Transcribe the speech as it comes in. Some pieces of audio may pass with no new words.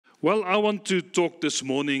Well, I want to talk this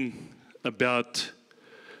morning about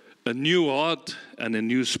a new heart and a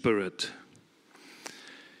new spirit.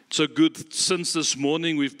 It's so good. Since this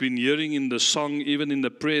morning, we've been hearing in the song, even in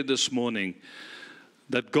the prayer this morning,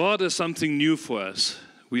 that God has something new for us.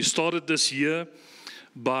 We started this year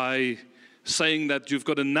by saying that you've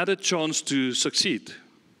got another chance to succeed.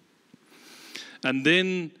 And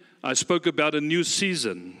then I spoke about a new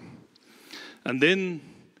season. And then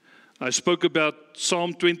I spoke about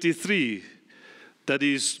Psalm 23, that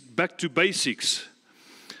is back to basics.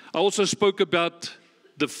 I also spoke about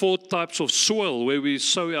the 4 types of soil where we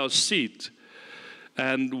sow our seed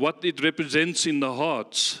and what it represents in the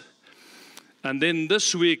hearts. And then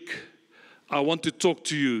this week, I want to talk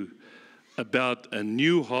to you about a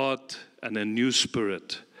new heart and a new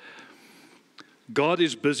spirit. God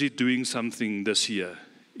is busy doing something this year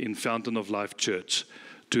in Fountain of Life Church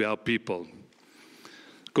to our people.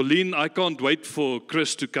 Colleen, I can't wait for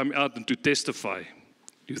Chris to come out and to testify.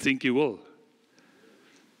 You think he will?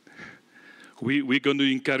 We're going to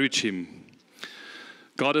encourage him.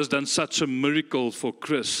 God has done such a miracle for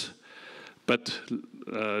Chris. But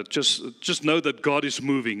just know that God is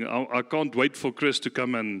moving. I can't wait for Chris to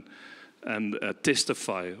come and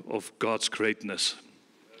testify of God's greatness.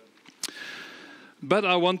 But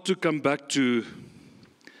I want to come back to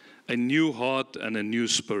a new heart and a new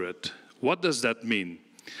spirit. What does that mean?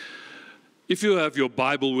 If you have your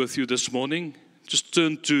Bible with you this morning, just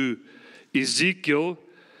turn to Ezekiel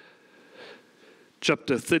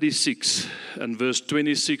chapter 36 and verse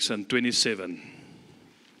 26 and 27.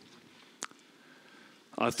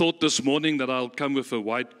 I thought this morning that I'll come with a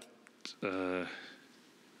white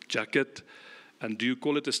jacket, and do you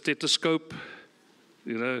call it a stethoscope?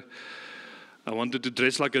 You know, I wanted to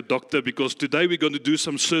dress like a doctor because today we're going to do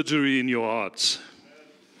some surgery in your hearts.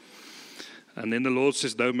 And then the Lord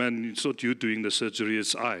says, no man, it's not you doing the surgery,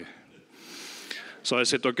 it's I. So I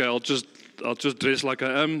said, okay, I'll just dress like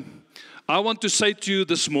I am. I want to say to you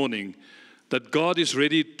this morning that God is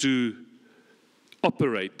ready to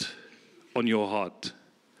operate on your heart.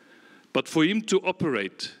 But for Him to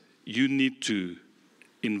operate, you need to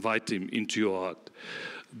invite Him into your heart.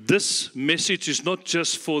 This message is not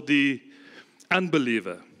just for the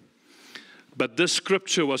unbeliever, but this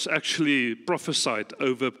scripture was actually prophesied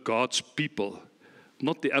over God's people,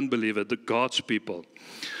 not the unbeliever, the God's people.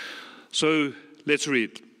 So let's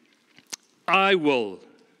read. I will,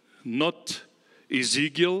 not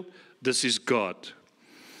Ezekiel, this is God.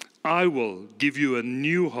 I will give you a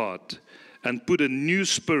new heart and put a new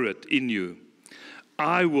spirit in you.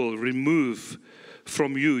 I will remove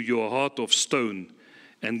from you your heart of stone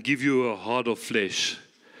and give you a heart of flesh.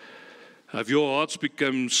 Have your hearts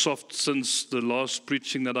become soft since the last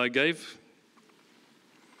preaching that I gave?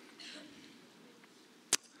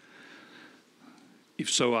 If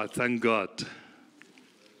so, I thank God.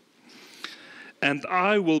 And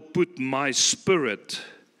I will put my spirit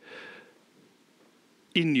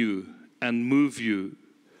in you and move you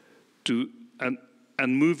to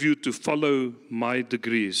follow my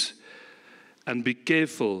decrees and be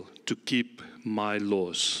careful to keep my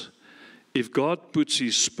laws. If God puts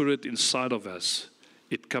His Spirit inside of us,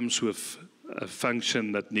 it comes with a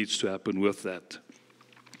function that needs to happen with that.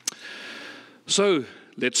 So,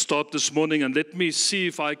 let's start this morning, and let me see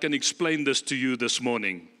if I can explain this to you this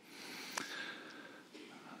morning.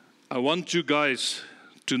 I want you guys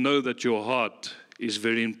to know that your heart is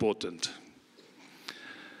very important.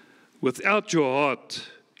 Without your heart,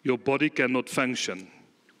 your body cannot function.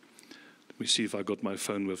 Let me see if I got my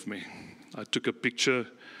phone with me. I took a picture.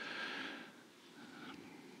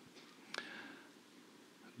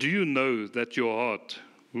 Do you know that your heart,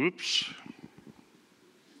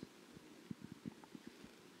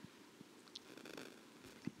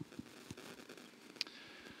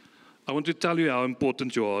 I want to tell you how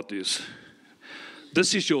important your heart is.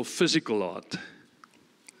 This is your physical heart.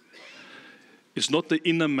 It's not the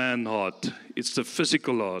inner man heart, it's the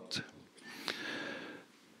physical heart.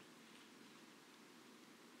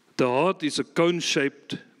 The heart is a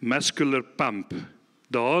cone-shaped muscular pump.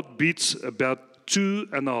 The heart beats about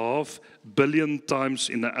 2.5 billion times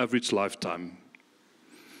in an average lifetime.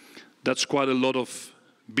 That's quite a lot of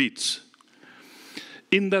beats.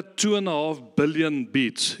 In that 2.5 billion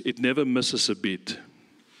beats, it never misses a beat.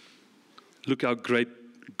 Look how great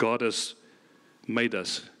God has made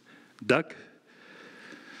us. Doug,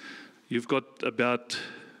 you've got about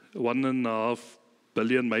 1.5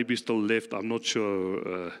 billion maybe still left. I'm not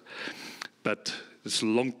sure, but it's a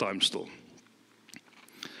long time still.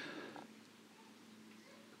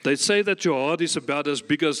 They say that your heart is about as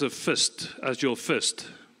big as your fist.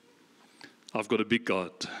 I've got a big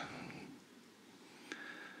heart.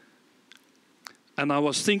 And I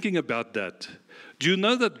was thinking about that. Do you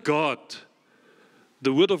know that God,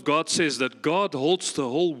 the Word of God says that God holds the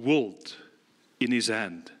whole world in His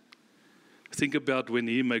hand? Think about when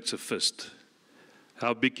He makes a fist,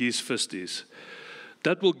 how big His fist is.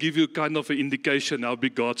 That will give you kind of an indication how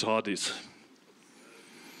big God's heart is.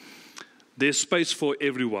 There's space for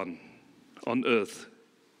everyone on earth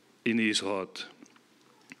in His heart.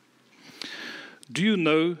 Do you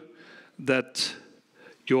know that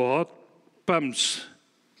your heart pumps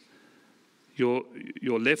your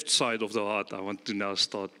left side of the heart? I want to now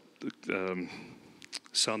start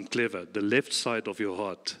sound clever. The left side of your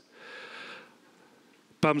heart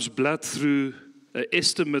pumps blood through an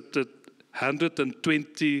estimated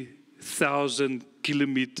 120,000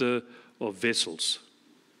 kilometers of vessels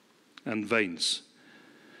and veins,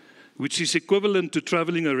 which is equivalent to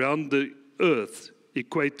traveling around the earth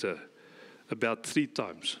equator about 3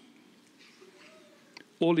 times.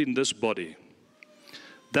 All in this body.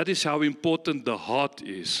 That is how important the heart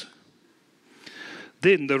is.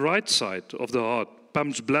 Then the right side of the heart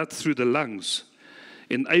pumps blood through the lungs,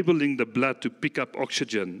 enabling the blood to pick up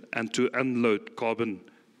oxygen and to unload carbon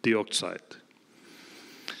dioxide.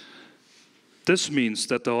 This means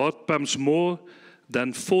that the heart pumps more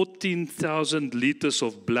than 14,000 liters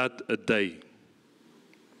of blood a day.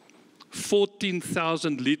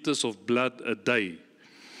 14,000 liters of blood a day.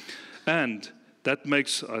 And that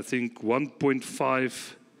makes, I think,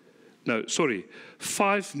 5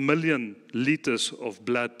 million liters of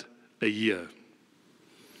blood a year.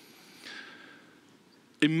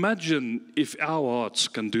 Imagine if our hearts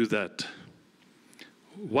can do that.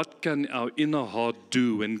 What can our inner heart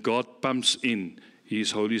do when God pumps in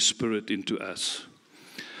His Holy Spirit into us?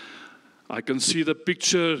 I can see the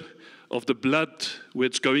picture of the blood where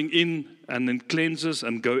it's going in and then cleanses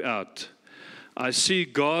and go out. I see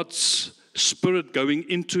God's Spirit going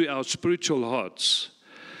into our spiritual hearts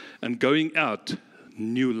and going out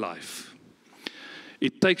new life.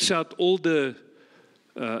 It takes out all the,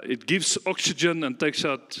 it gives oxygen and takes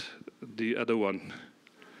out the other one.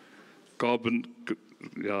 Carbon,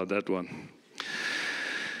 yeah, that one.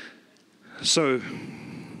 So,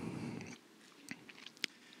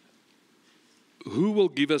 who will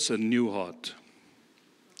give us a new heart?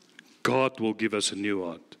 God will give us a new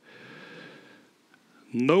heart.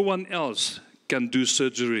 No one else can do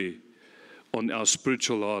surgery on our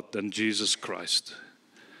spiritual heart than Jesus Christ.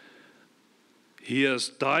 He has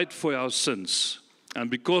died for our sins, and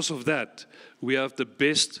because of that, we have the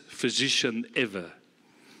best physician ever.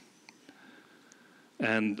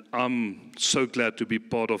 And I'm so glad to be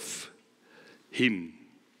part of Him.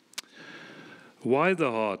 Why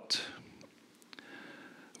the heart?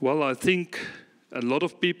 Well, I think a lot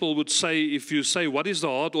of people would say, if you say, what is the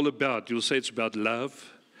heart all about? You'll say it's about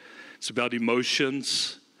love, it's about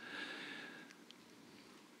emotions,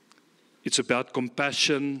 it's about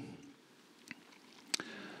compassion.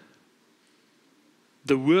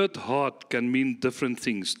 The word heart can mean different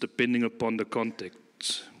things depending upon the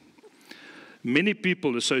context. Many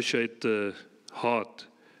people associate the heart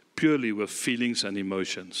purely with feelings and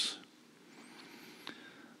emotions.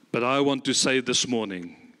 But I want to say this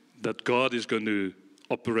morning that God is going to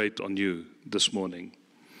operate on you this morning.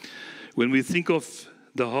 When we think of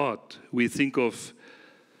the heart, we think of,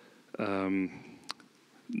 the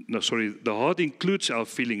heart includes our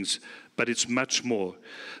feelings, but it's much more.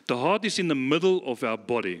 The heart is in the middle of our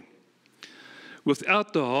body.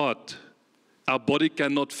 Without the heart, our body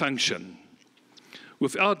cannot function.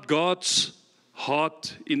 Without God's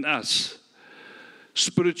heart in us,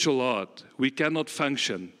 spiritual heart, we cannot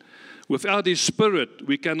function. Without His Spirit,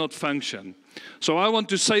 we cannot function. So I want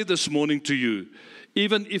to say this morning to you,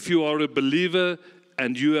 even if you are a believer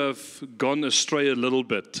and you have gone astray a little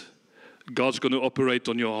bit, God's going to operate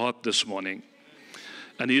on your heart this morning.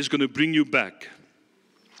 And He's going to bring you back.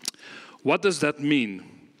 What does that mean?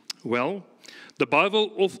 Well, the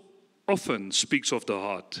Bible often speaks of the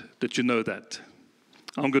heart. Did you know that?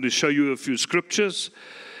 I'm going to show you a few scriptures,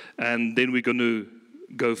 and then we're going to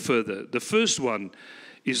go further. The first one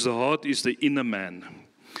is the heart is the inner man.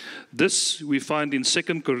 This we find in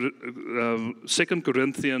 2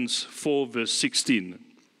 Corinthians 4 verse 16.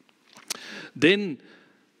 Then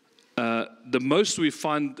the most we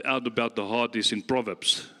find out about the heart is in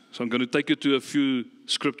Proverbs. So I'm going to take you to a few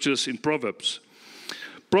scriptures in Proverbs.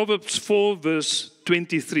 Proverbs 4 verse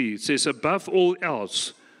 23, it says, above all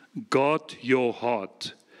else, guard your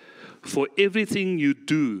heart, for everything you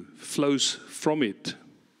do flows from it.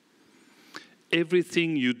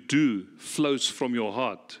 Everything you do flows from your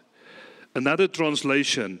heart. Another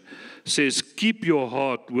translation says, keep your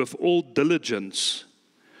heart with all diligence,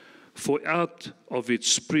 for out of it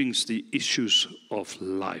springs the issues of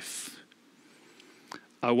life.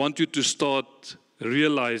 I want you to start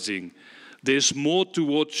realizing there's more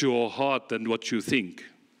towards your heart than what you think.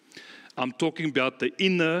 I'm talking about the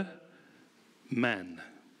inner man,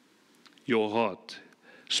 your heart,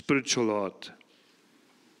 spiritual heart.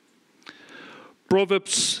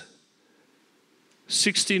 Proverbs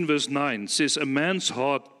 16 verse 9 says, a man's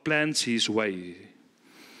heart plans his way,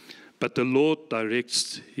 but the Lord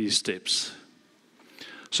directs his steps.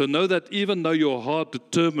 So know that even though your heart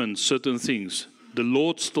determines certain things, the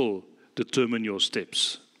Lord still determines your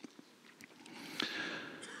steps.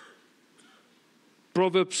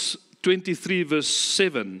 Proverbs 23 verse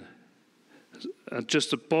 7,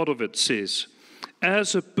 just a part of it says,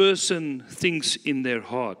 as a person thinks in their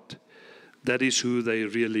heart, that is who they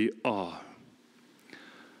really are.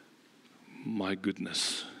 My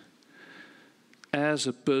goodness. As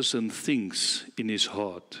a person thinks in his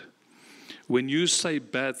heart, when you say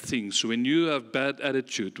bad things, when you have bad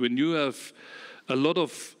attitude, when you have a lot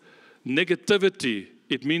of negativity,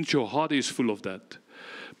 it means your heart is full of that.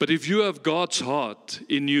 But if you have God's heart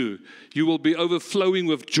in you, you will be overflowing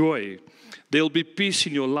with joy. There will be peace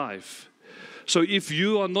in your life. So if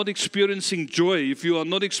you are not experiencing joy, if you are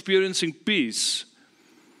not experiencing peace,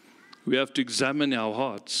 we have to examine our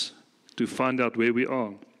hearts to find out where we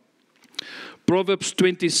are. Proverbs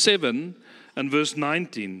 27 and verse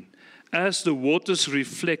 19. As the waters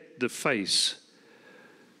reflect the face,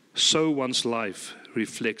 so one's life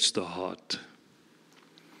reflects the heart.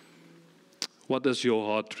 What does your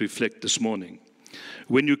heart reflect this morning?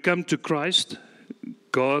 When you come to Christ,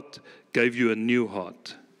 God gave you a new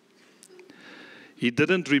heart. He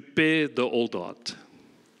didn't repair the old heart.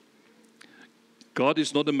 God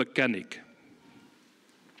is not a mechanic.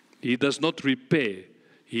 He does not repair,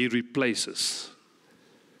 He replaces.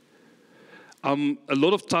 A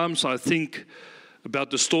lot of times I think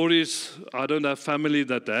about the stories. I don't have family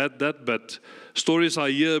that had that, but stories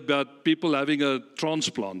I hear about people having a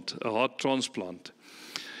transplant, a heart transplant.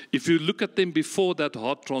 If you look at them before that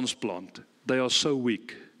heart transplant, they are so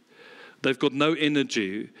weak. They've got no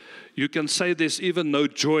energy. You can say there's even no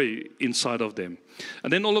joy inside of them.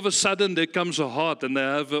 And then all of a sudden there comes a heart and they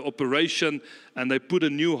have an operation and they put a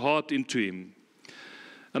new heart into him.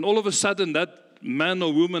 And all of a sudden that man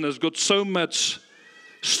or woman has got so much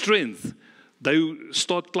strength. They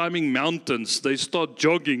start climbing mountains. They start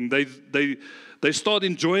jogging. They start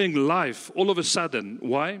enjoying life all of a sudden.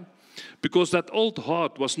 Why? Because that old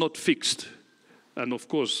heart was not fixed. And of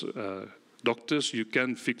course, doctors, you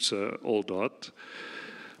can fix an old heart.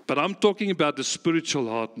 But I'm talking about the spiritual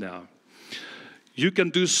heart now. You can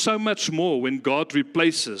do so much more when God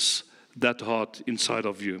replaces that heart inside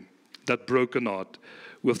of you, that broken heart,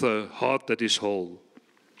 with a heart that is whole.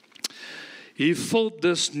 He filled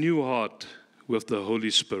this new heart with the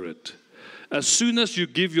Holy Spirit. As soon as you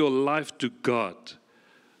give your life to God,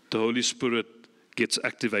 the Holy Spirit gets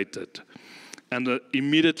activated. And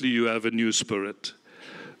immediately you have a new spirit.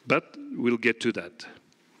 But we'll get to that.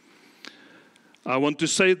 I want to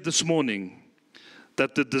say this morning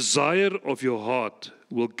that the desire of your heart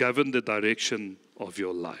will govern the direction of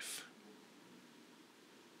your life.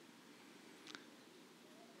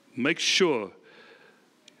 Make sure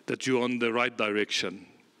that you're on the right direction.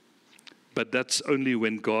 But that's only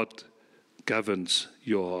when God governs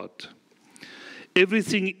your heart.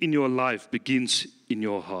 Everything in your life begins in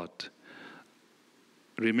your heart.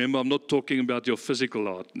 Remember, I'm not talking about your physical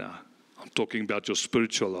heart now. I'm talking about your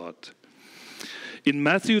spiritual heart. In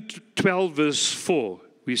Matthew 12 verse 4,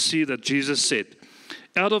 we see that Jesus said,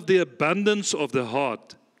 out of the abundance of the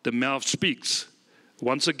heart, the mouth speaks.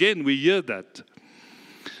 Once again, we hear that.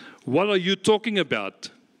 What are you talking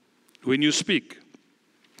about when you speak?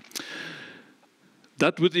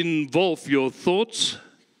 That would involve your thoughts,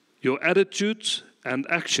 your attitudes, and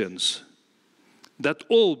actions. That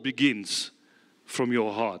all begins from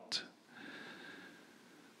your heart.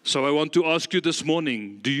 So I want to ask you this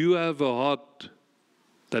morning, do you have a heart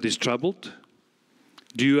that is troubled?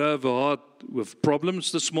 Do you have a heart with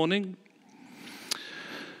problems this morning?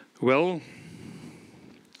 Well,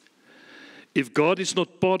 if God is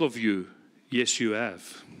not part of you, yes, you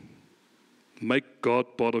have. Make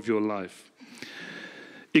God part of your life.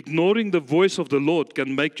 Ignoring the voice of the Lord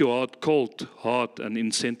can make your heart cold, hard, and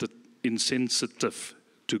insensitive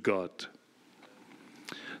to God.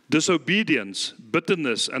 Disobedience,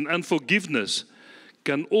 bitterness, and unforgiveness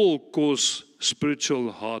can all cause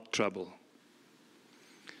spiritual heart trouble.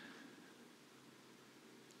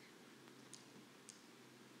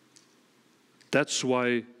 That's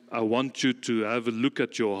why I want you to have a look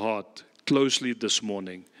at your heart closely this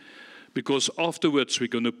morning, Because afterwards we're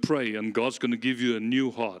going to pray and God's going to give you a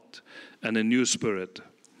new heart and a new spirit.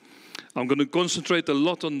 I'm going to concentrate a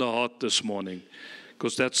lot on the heart this morning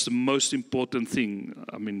because that's the most important thing.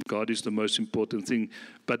 I mean, God is the most important thing.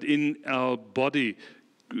 But in our body,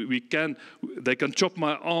 they can chop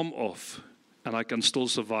my arm off and I can still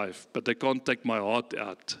survive. But they can't take my heart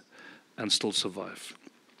out and still survive.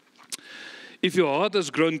 If your heart has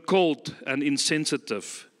grown cold and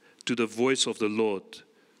insensitive to the voice of the Lord,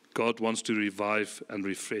 God wants to revive and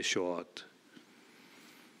refresh your heart.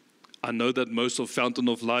 I know that most of Fountain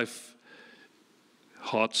of Life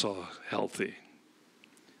hearts are healthy.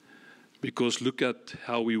 Because look at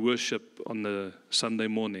how we worship on the Sunday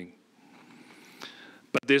morning.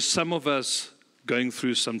 But there's some of us going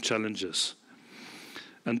through some challenges.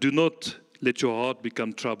 And do not let your heart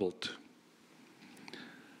become troubled.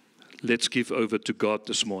 Let's give over to God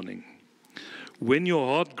this morning. When your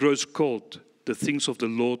heart grows cold, the things of the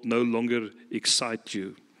Lord no longer excite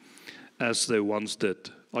you as they once did.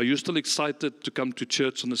 Are you still excited to come to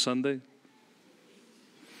church on a Sunday?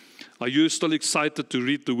 Are you still excited to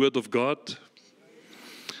read the Word of God?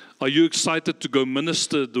 Are you excited to go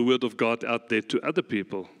minister the Word of God out there to other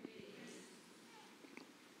people?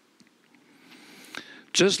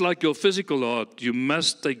 Just like your physical heart, you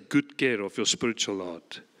must take good care of your spiritual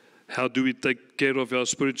heart. How do we take care of our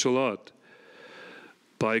spiritual heart?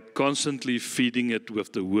 By constantly feeding it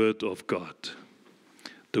with the Word of God.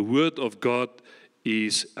 The Word of God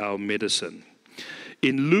is our medicine.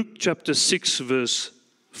 In Luke chapter 6, verse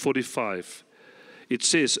 45, it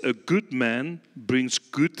says, a good man brings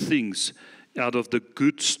good things out of the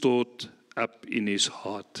good stored up in his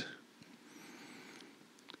heart.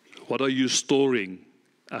 What are you storing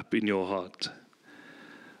up in your heart?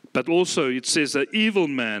 But also it says, an evil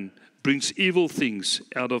man brings evil things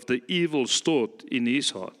out of the evil stored in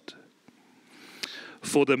his heart.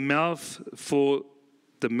 For the mouth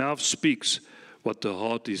speaks what the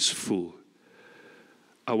heart is full.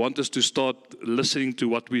 I want us to start listening to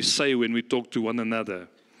what we say when we talk to one another.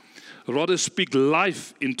 Rather speak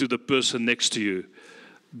life into the person next to you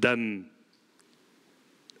than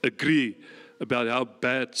agree about how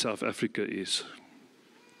bad South Africa is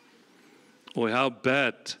or how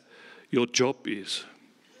bad your job is.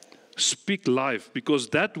 Speak life, because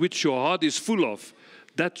that which your heart is full of,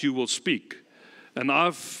 that you will speak. And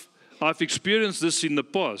I've experienced this in the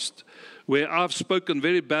past, where I've spoken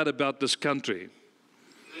very bad about this country,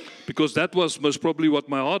 because that was most probably what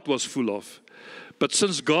my heart was full of. But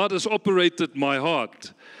since God has operated my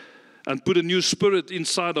heart and put a new spirit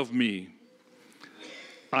inside of me,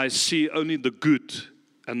 I see only the good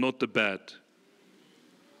and not the bad,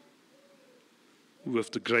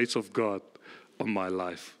 with the grace of God on my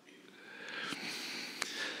life.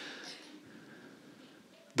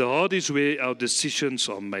 The heart is where our decisions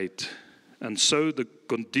are made, and so the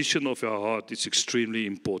condition of our heart is extremely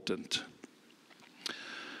important.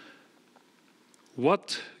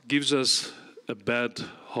 What gives us a bad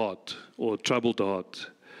heart or a troubled heart?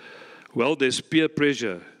 Well, there's peer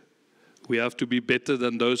pressure. We have to be better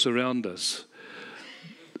than those around us.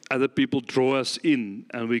 Other people draw us in,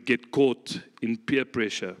 and we get caught in peer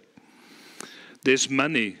pressure. There's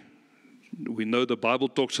money. We know the Bible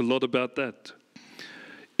talks a lot about that.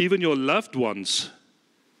 Even your loved ones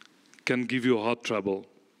can give you heart trouble.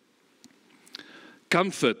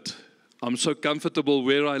 Comfort. I'm so comfortable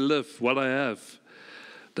where I live, what I have,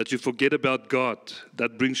 that you forget about God.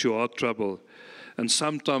 That brings you heart trouble. And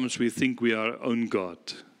sometimes we think we are our own God.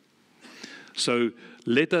 So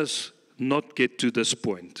let us not get to this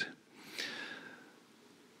point.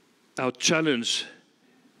 Our challenge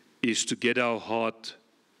is to get our heart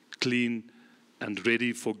clean and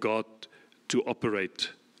ready for God to operate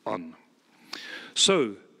on.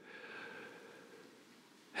 So,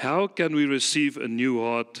 how can we receive a new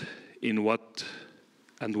heart in what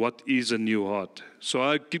is a new heart? So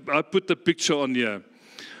I put the picture on here.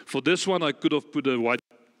 For this one, I could have put a white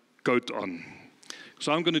coat on.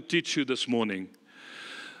 So I'm going to teach you this morning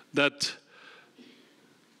that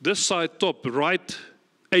this side top, right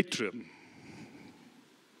atrium,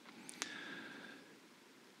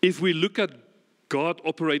 if we look at God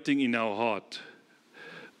operating in our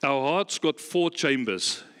heart's got 4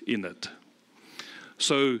 chambers in it.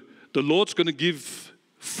 So the Lord's going to give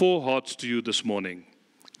 4 hearts to you this morning.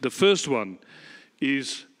 The first one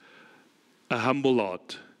is a humble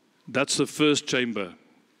heart. That's the first chamber.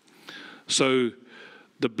 So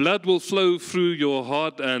the blood will flow through your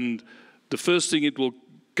heart, and the first thing it will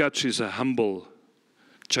catch is a humble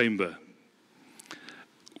chamber.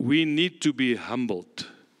 We need to be humbled.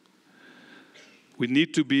 We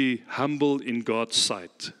need to be humble in God's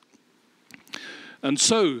sight. And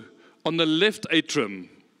so, on the left atrium,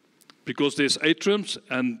 because there's atriums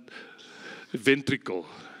and ventricle.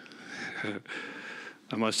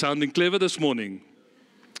 Am I sounding clever this morning?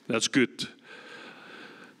 That's good.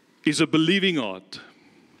 Is a believing heart.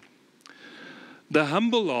 The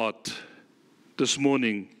humble heart this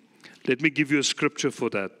morning, let me give you a scripture for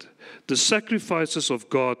that. The sacrifices of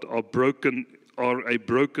God are a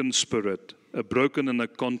broken spirit, a broken and a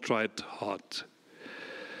contrite heart.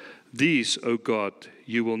 These, O God,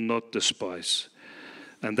 you will not despise.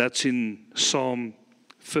 And that's in Psalm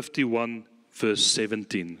 51, verse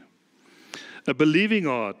 17. A believing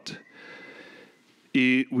heart,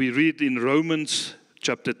 we read in Romans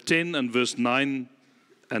chapter 10 and verse 9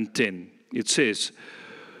 and 10. It says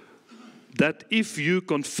that if you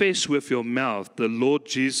confess with your mouth the Lord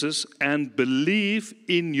Jesus and believe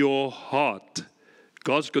in your heart,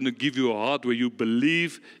 God's going to give you a heart where you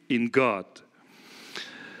believe in God,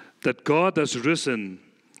 that God has risen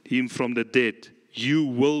him from the dead, you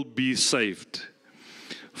will be saved.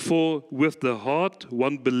 For with the heart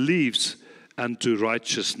one believes unto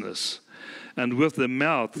righteousness, and with the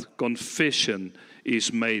mouth confession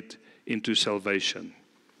is made into salvation.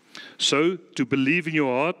 So, to believe in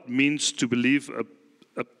your heart means to believe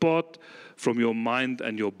apart from your mind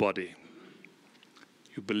and your body.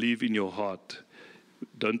 You believe in your heart.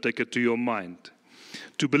 Don't take it to your mind.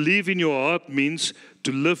 To believe in your heart means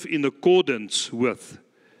to live in accordance with.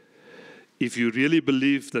 If you really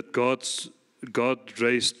believe that God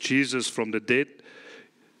raised Jesus from the dead,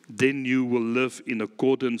 then you will live in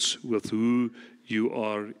accordance with who you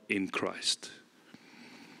are in Christ.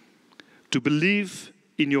 To believe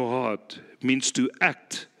in your heart means to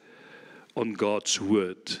act on God's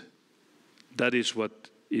word. That is what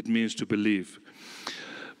it means to believe.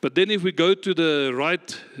 But then if we go to the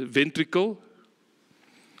right ventricle,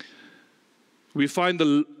 we find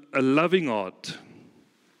a loving heart.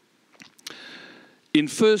 In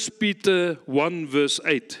 1 Peter 1 verse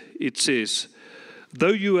 8, it says, though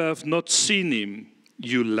you have not seen him,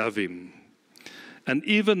 you love him. And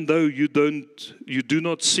even though you do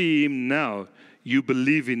not see him now, you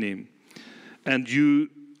believe in him. And you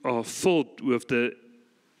are filled with the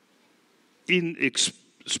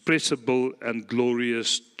inexpressible and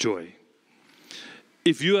glorious joy.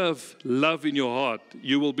 If you have love in your heart,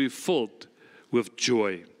 you will be filled with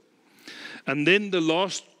joy. And then the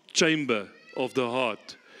last chamber of the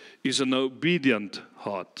heart is an obedient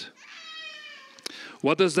heart.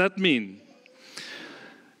 What does that mean?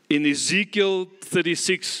 In Ezekiel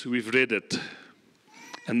 36, we've read it.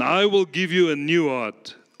 And I will give you a new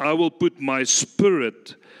heart. I will put my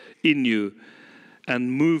spirit in you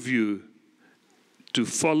and move you to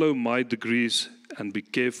follow my decrees and be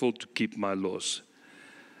careful to keep my laws.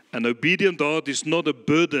 An obedient heart is not a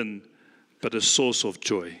burden, but a source of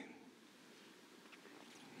joy.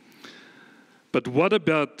 But what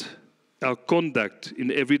about our conduct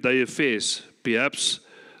in everyday affairs?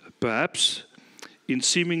 Perhaps in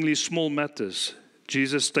seemingly small matters.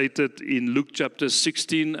 Jesus stated in Luke chapter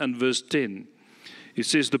 16 and verse 10, he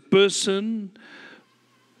says, the person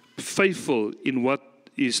faithful in what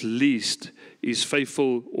is least is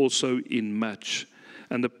faithful also in much.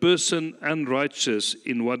 And the person unrighteous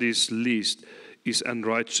in what is least is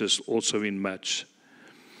unrighteous also in much.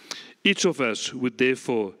 Each of us would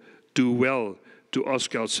therefore do well to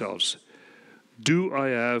ask ourselves, do I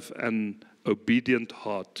have an obedient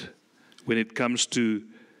heart when it comes to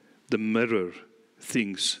the mirror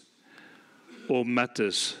things or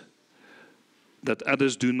matters that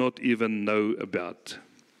others do not even know about?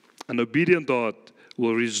 An obedient heart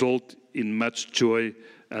will result in much joy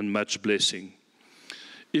and much blessing.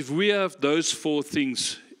 If we have those four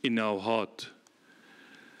things in our heart,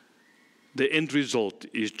 the end result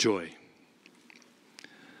is joy.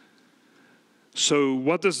 So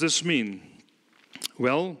what does this mean?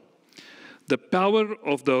 Well, the power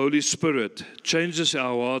of the Holy Spirit changes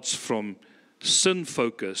our hearts from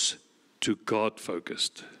sin-focused to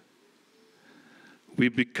God-focused. We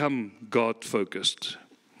become God-focused.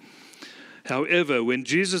 However, when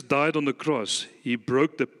Jesus died on the cross, he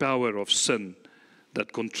broke the power of sin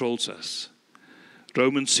that controls us.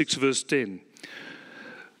 Romans 6 verse 10.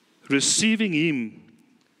 Receiving him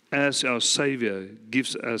as our Savior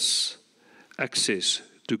gives us access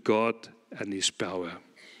to God and his power.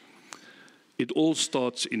 It all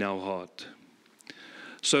starts in our heart.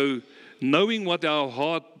 So, knowing what our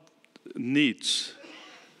heart needs,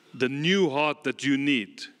 the new heart that you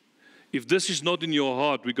need, if this is not in your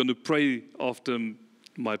heart, we're going to pray after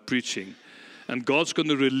my preaching. And God's going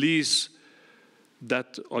to release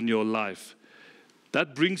that on your life.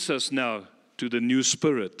 That brings us now to the new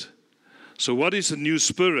spirit. So what is a new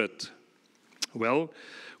spirit? Well,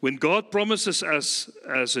 When God promises us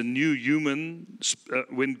as a new human,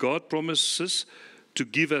 when God promises to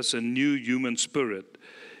give us a new human spirit,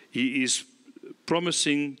 He is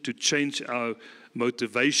promising to change our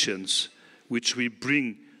motivations, which we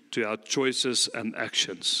bring to our choices and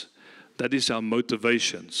actions. That is our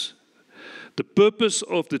motivations. The purpose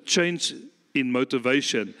of the change in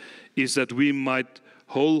motivation is that we might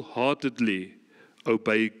wholeheartedly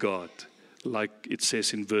obey God, like it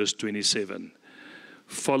says in verse 27.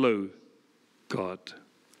 Follow God.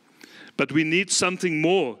 But we need something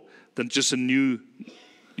more than just a new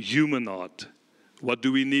human heart. What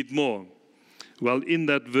do we need more? Well, in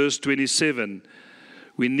that verse 27,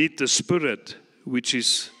 we need the Spirit, which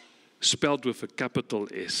is spelled with a capital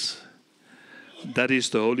S. That is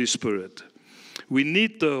the Holy Spirit. We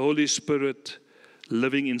need the Holy Spirit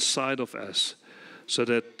living inside of us, so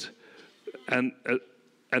that, and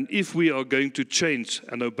if we are going to change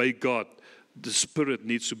and obey God, the Spirit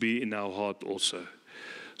needs to be in our heart also.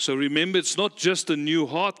 So remember, it's not just a new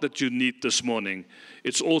heart that you need this morning.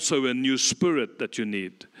 It's also a new spirit that you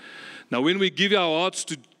need. Now, when we give our hearts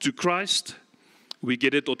to Christ, we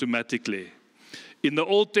get it automatically. In the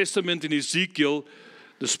Old Testament, in Ezekiel,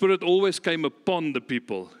 the Spirit always came upon the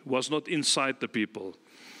people, was not inside the people.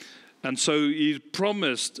 And so He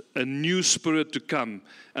promised a new spirit to come.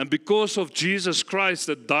 And because of Jesus Christ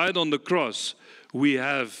that died on the cross, we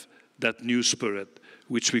have that new spirit,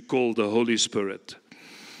 which we call the Holy Spirit.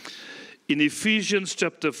 In Ephesians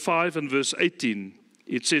chapter 5 and verse 18,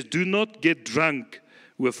 it says, "Do not get drunk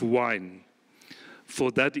with wine,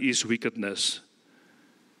 for that is wickedness.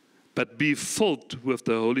 But be filled with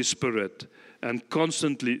the Holy Spirit and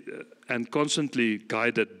constantly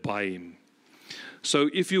guided by Him." So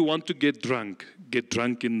if you want to get drunk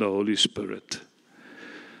in the Holy Spirit.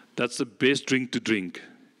 That's the best drink to drink.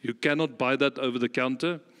 You cannot buy that over the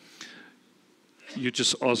counter. You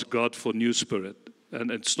just ask God for new spirit.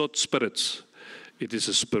 And it's not spirits, it is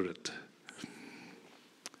a spirit.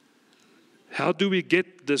 How do we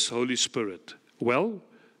get this Holy Spirit? Well,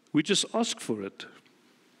 we just ask for it.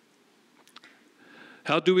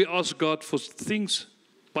 How do we ask God for things?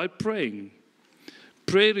 By praying.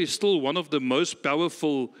 Prayer is still one of the most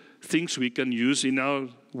powerful things we can use in our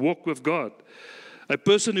walk with God. A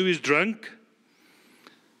person who is drunk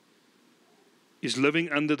is living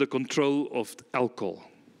under the control of alcohol.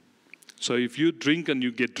 So if you drink and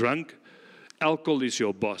you get drunk, alcohol is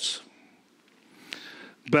your boss.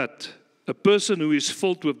 But a person who is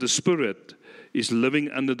filled with the Spirit is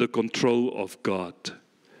living under the control of God.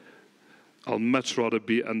 I'll much rather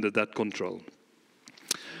be under that control.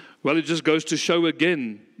 Well, it just goes to show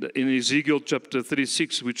again in Ezekiel chapter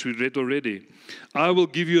 36, which we read already. "I will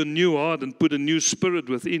give you a new heart and put a new spirit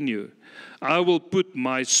within you. I will put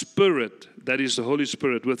my Spirit," that is the Holy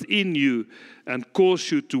Spirit, "within you and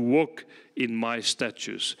cause you to walk in my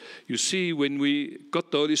statutes." You see, when we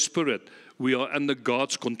got the Holy Spirit, we are under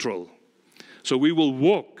God's control. So we will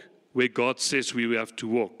walk where God says we have to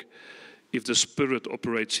walk if the Spirit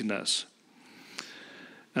operates in us.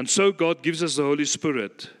 And so God gives us the Holy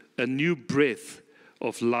Spirit, a new breath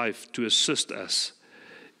of life to assist us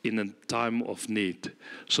in a time of need.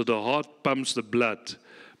 So the heart pumps the blood,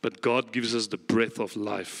 but God gives us the breath of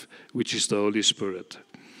life, which is the Holy Spirit.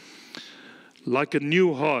 Like a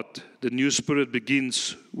new heart, the new spirit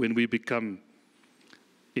begins when we become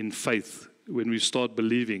in faith, when we start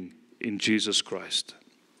believing in Jesus Christ.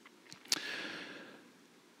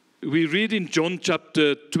 We read in John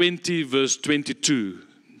chapter 20, verse 22.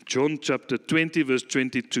 John chapter 20, verse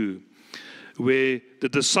 22, where the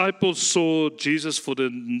disciples saw Jesus for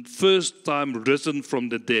the first time risen from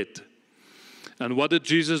the dead. And what did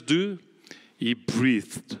Jesus do? He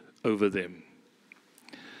breathed over them.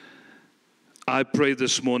 I pray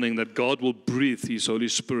this morning that God will breathe His Holy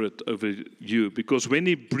Spirit over you, because when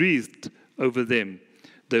He breathed over them,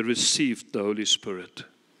 they received the Holy Spirit.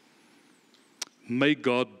 May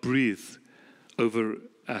God breathe over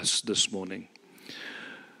us this morning.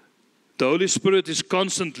 The Holy Spirit is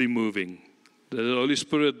constantly moving. The Holy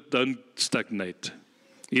Spirit don't stagnate.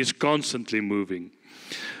 He is constantly moving.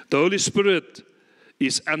 The Holy Spirit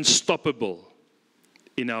is unstoppable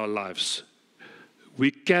in our lives.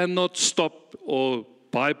 We cannot stop or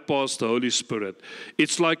bypass the Holy Spirit.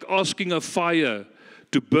 It's like asking a fire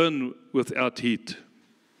to burn without heat.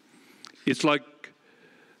 It's like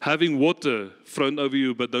having water thrown over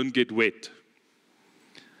you but don't get wet.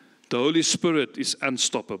 The Holy Spirit is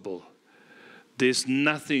unstoppable. There's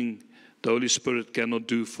nothing the Holy Spirit cannot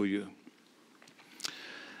do for you.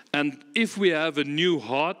 And if we have a new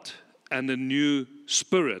heart and a new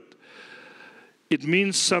spirit, it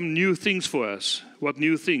means some new things for us. What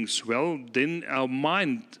new things? Well, then our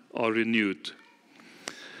mind are renewed.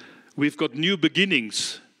 We've got new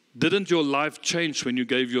beginnings. Didn't your life change when you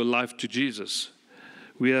gave your life to Jesus?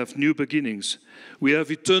 We have new beginnings. We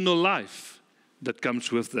have eternal life that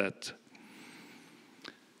comes with that.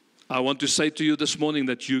 I want to say to you this morning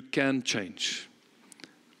that you can change,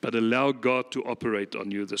 but allow God to operate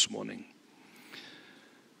on you this morning.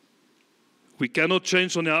 We cannot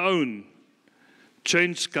change on our own.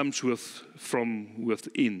 Change comes from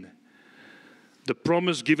within. The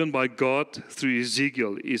promise given by God through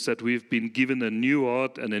Ezekiel is that we've been given a new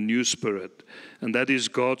heart and a new spirit. And that is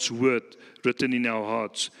God's word written in our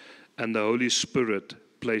hearts and the Holy Spirit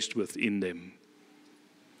placed within them.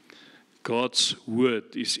 God's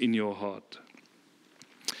word is in your heart.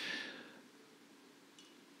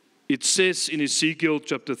 It says in Ezekiel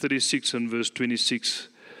chapter 36 and verse 26,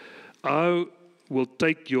 I will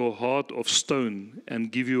take your heart of stone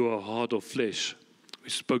and give you a heart of flesh. We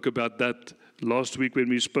spoke about that last week when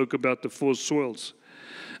we spoke about the four soils.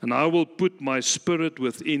 And I will put my spirit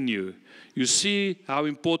within you. You see how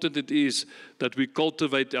important it is that we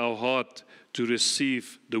cultivate our heart to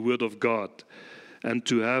receive the word of God and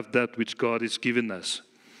to have that which God has given us.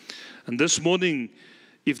 And this morning,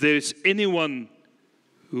 if there is anyone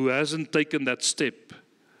who hasn't taken that step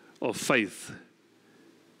of faith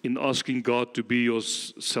in asking God to be your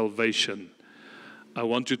salvation, I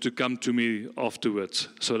want you to come to me afterwards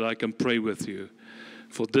so that I can pray with you.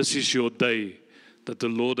 For this is your day that the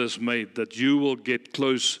Lord has made, that you will get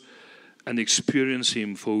close and experience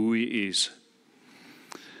Him for who He is.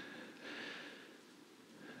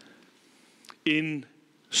 In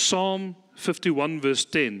Psalm 51 verse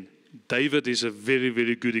 10, David is a very,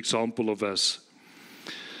 very good example of us.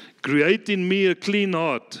 Create in me a clean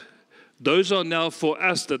heart. Those are now for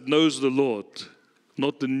us that knows the Lord,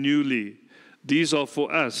 not the newly. These are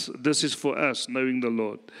for us. This is for us, knowing the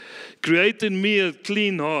Lord. Create in me a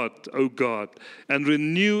clean heart, O God, and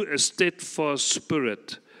renew a steadfast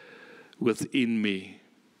spirit within me.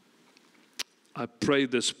 I pray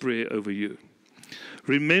this prayer over you.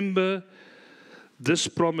 Remember, this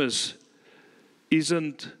promise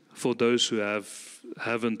isn't for those who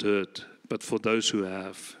haven't heard, but for those who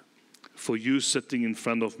have. For you sitting in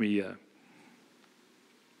front of me here.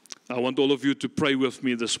 I want all of you to pray with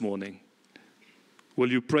me this morning.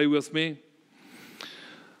 Will you pray with me?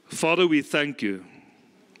 Father, we thank you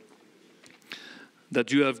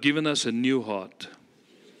that you have given us a new heart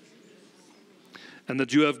and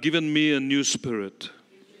that you have given me a new spirit.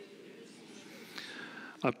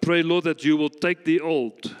 I pray, Lord, that you will take the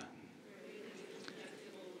old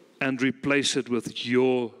and replace it with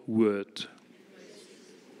your word.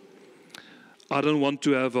 I don't want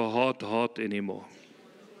to have a hard heart anymore.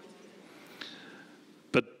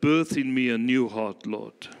 But birth in me a new heart,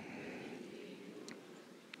 Lord.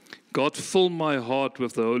 God, fill my heart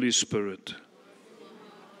with the Holy Spirit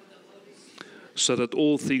so that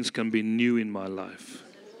all things can be new in my life.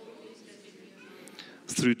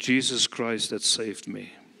 Through Jesus Christ that saved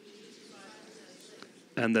me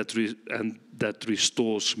and that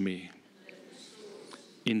restores me.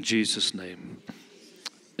 In Jesus' name,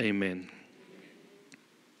 amen.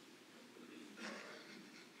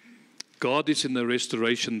 God is in the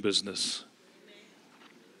restoration business.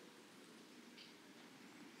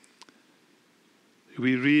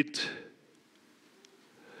 We read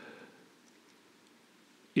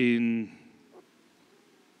in,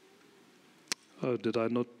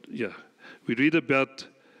 we read about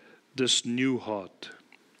this new heart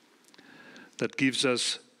that gives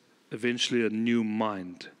us eventually a new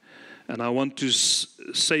mind. And I want to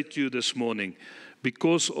say to you this morning,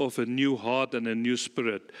 because of a new heart and a new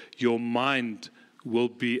spirit, your mind will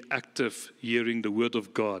be active hearing the word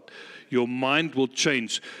of God. Your mind will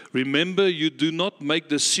change. Remember, you do not make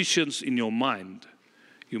decisions in your mind.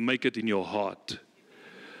 You make it in your heart.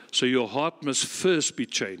 So your heart must first be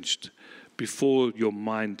changed before your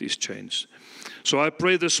mind is changed. So I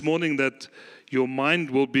pray this morning that your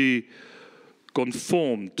mind will be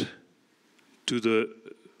conformed to the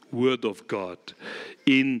word of God.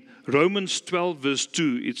 In Romans 12 verse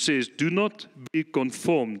 2, it says, do not be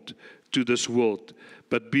conformed to this world,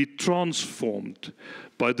 but be transformed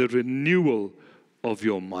by the renewal of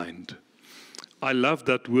your mind. I love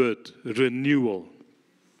that word, renewal.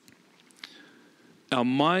 Our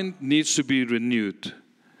mind needs to be renewed.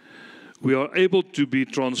 We are able to be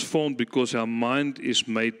transformed because our mind is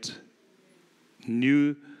made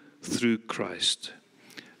new through Christ.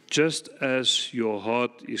 Just as your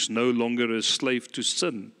heart is no longer a slave to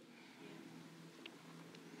sin,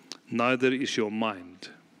 neither is your mind.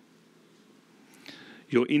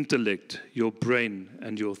 your intellect, your brain,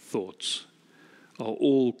 and your thoughts are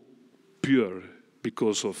all pure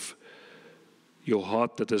because of your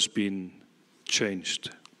heart that has been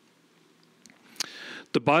changed.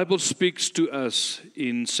 The Bible speaks to us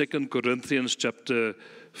in 2 Corinthians chapter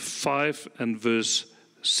 5 and verse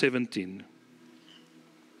 17.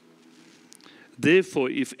 Therefore,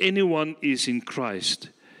 if anyone is in Christ,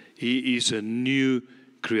 he is a new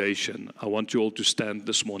creation. I want you all to stand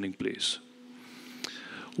this morning, please.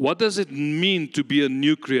 What does it mean to be a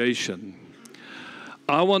new creation?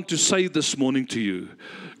 I want to say this morning to you,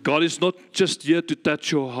 God is not just here to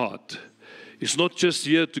touch your heart. He's not just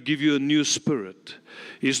here to give you a new spirit.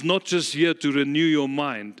 He's not just here to renew your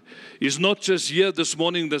mind. He's not just here this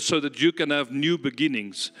morning so that you can have new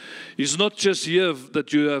beginnings. He's not just here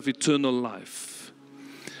that you have eternal life.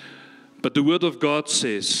 But the Word of God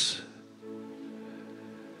says,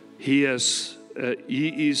 He is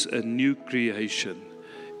a new creation.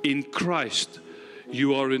 In Christ,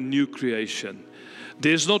 you are a new creation.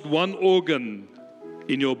 There's not one organ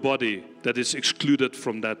in your body that is excluded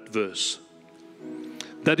from that verse.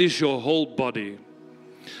 That is your whole body.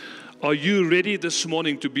 Are you ready this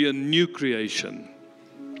morning to be a new creation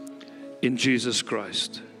in Jesus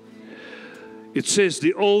Christ? It says,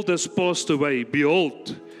 the old has passed away.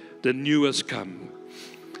 Behold, the new has come.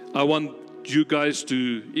 I want you guys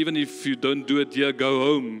to, even if you don't do it here, go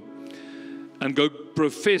home and go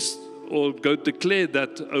profess or go declare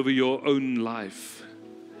that over your own life.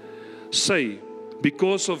 Say,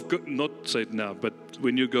 because of God, not say it now, but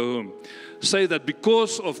when you go home, say that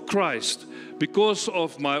because of Christ, because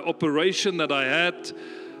of my operation that I had,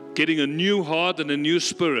 getting a new heart and a new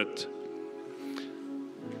spirit,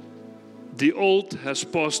 the old has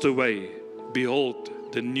passed away. Behold,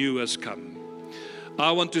 the new has come.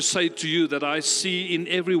 I want to say to you that I see in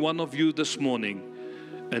every one of you this morning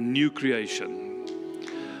a new creation.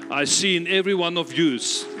 I see in every one of you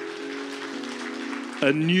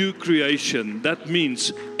a new creation. That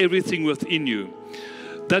means everything within you.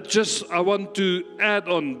 That just, I want to add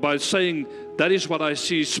on by saying that is what I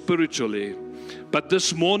see spiritually. But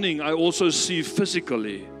this morning I also see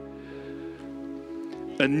physically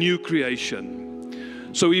a new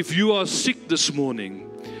creation. So if you are sick this morning,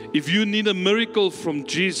 if you need a miracle from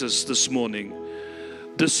Jesus this morning,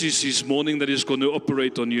 this is His morning that is going to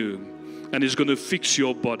operate on you and is going to fix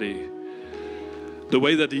your body the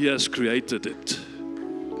way that He has created it.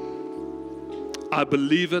 I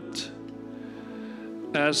believe it.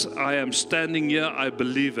 As I am standing here, I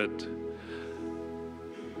believe it.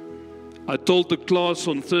 I told the class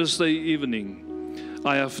on Thursday evening,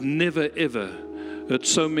 I have never ever heard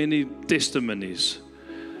so many testimonies.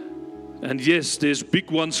 And yes, there's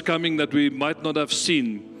big ones coming that we might not have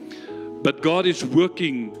seen. But God is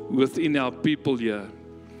working within our people here.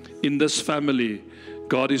 In this family,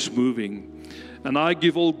 God is moving. And I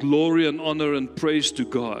give all glory and honor and praise to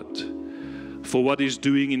God for what He's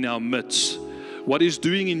doing in our midst. What He's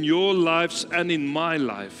doing in your lives and in my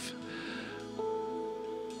life.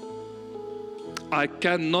 I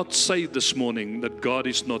cannot say this morning that God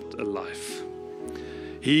is not alive.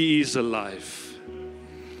 He is alive.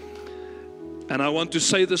 And I want to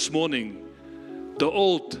say this morning, the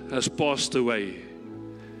old has passed away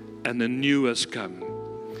and the new has come.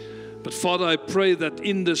 But Father, I pray that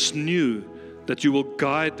in this new, that you will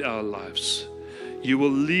guide our lives. You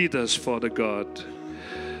will lead us, Father God.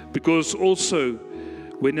 Because also,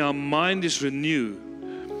 when our mind is renewed,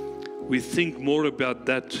 we think more about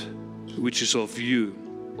that which is of you.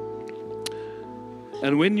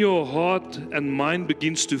 And when your heart and mind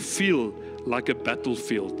begins to feel like a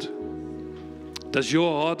battlefield, does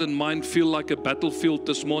your heart and mind feel like a battlefield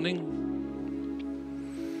this morning?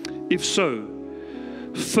 If so,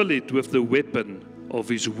 fill it with the weapon of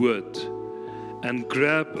His word and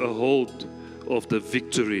grab a hold of the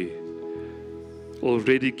victory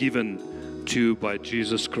already given to you by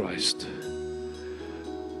Jesus Christ.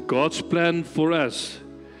 God's plan for us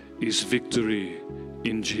is victory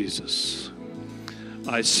in Jesus.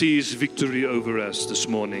 I see His victory over us this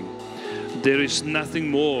morning. There is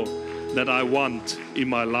nothing more that I want in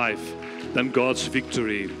my life than God's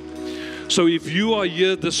victory. So if you are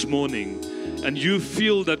here this morning and you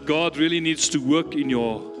feel that God really needs to work in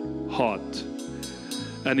your heart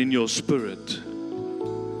and in your spirit,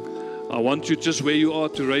 I want you just where you are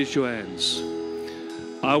to raise your hands.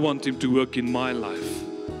 I want Him to work in my life.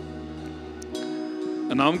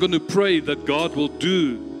 And I'm going to pray that God will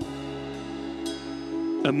do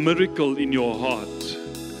a miracle in your heart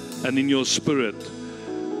and in your spirit.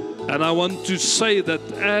 And I want to say that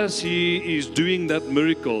as He is doing that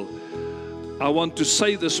miracle, I want to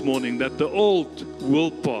say this morning that the old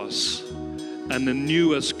will pass and the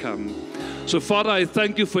new has come. So, Father, I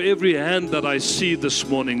thank you for every hand that I see this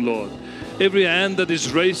morning, Lord. Every hand that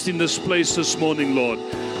is raised in this place this morning, Lord.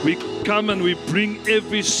 We come and we bring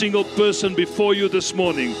every single person before you this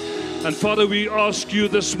morning. And Father, we ask you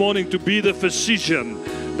this morning to be the physician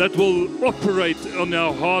that will operate on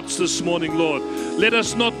our hearts this morning, Lord. Let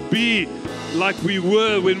us not be like we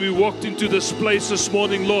were when we walked into this place this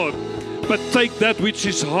morning, Lord. But take that which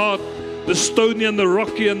is hard, the stony and the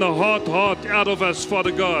rocky and the hard heart out of us,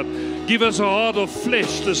 Father God. Give us a heart of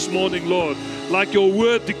flesh this morning, Lord, like your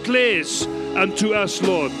word declares unto us,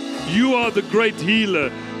 Lord. You are the great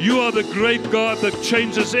healer. You are the great God that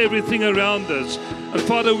changes everything around us. And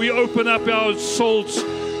Father, we open up our souls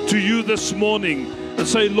to you this morning and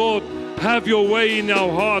say, Lord, have your way in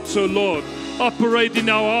our hearts, oh Lord. Operate in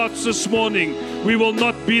our hearts this morning. We will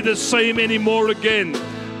not be the same anymore again.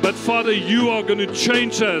 But Father, you are going to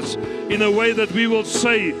change us in a way that we will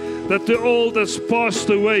say that the old has passed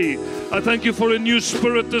away. I thank you for a new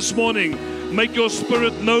spirit this morning. Make your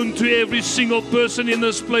spirit known to every single person in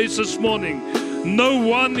this place this morning. No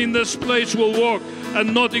one in this place will walk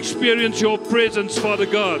and not experience your presence, Father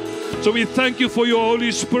God. So we thank you for your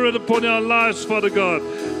Holy Spirit upon our lives, Father God,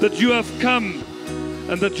 that you have come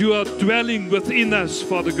and that you are dwelling within us,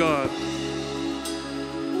 Father God.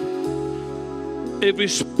 Every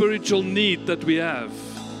spiritual need that we have,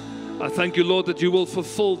 I thank you, Lord, that you will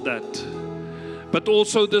fulfill that. But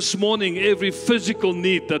also this morning, every physical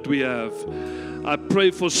need that we have, I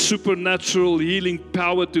pray for supernatural healing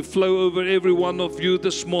power to flow over every one of you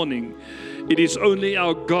this morning. It is only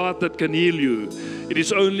our God that can heal you. It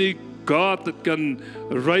is only God that can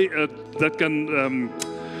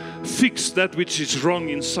fix that which is wrong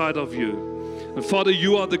inside of you. And Father,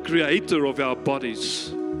 you are the creator of our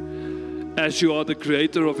bodies, as you are the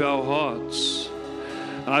creator of our hearts.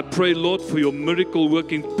 I pray, Lord, for your miracle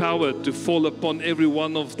working power to fall upon every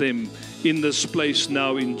one of them in this place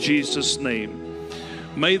now, in Jesus' name.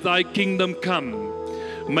 May thy kingdom come.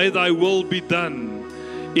 May thy will be done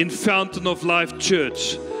in Fountain of Life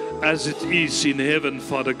Church as it is in heaven,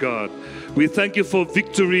 Father God. We thank you for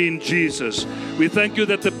victory in Jesus. We thank you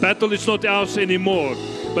that the battle is not ours anymore.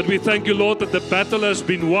 But we thank you, Lord, that the battle has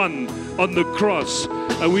been won on the cross.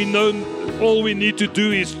 And we know all we need to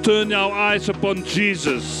do is turn our eyes upon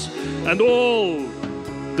Jesus. And all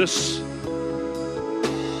this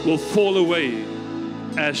will fall away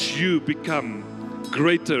as you become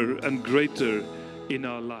greater and greater in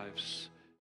our lives.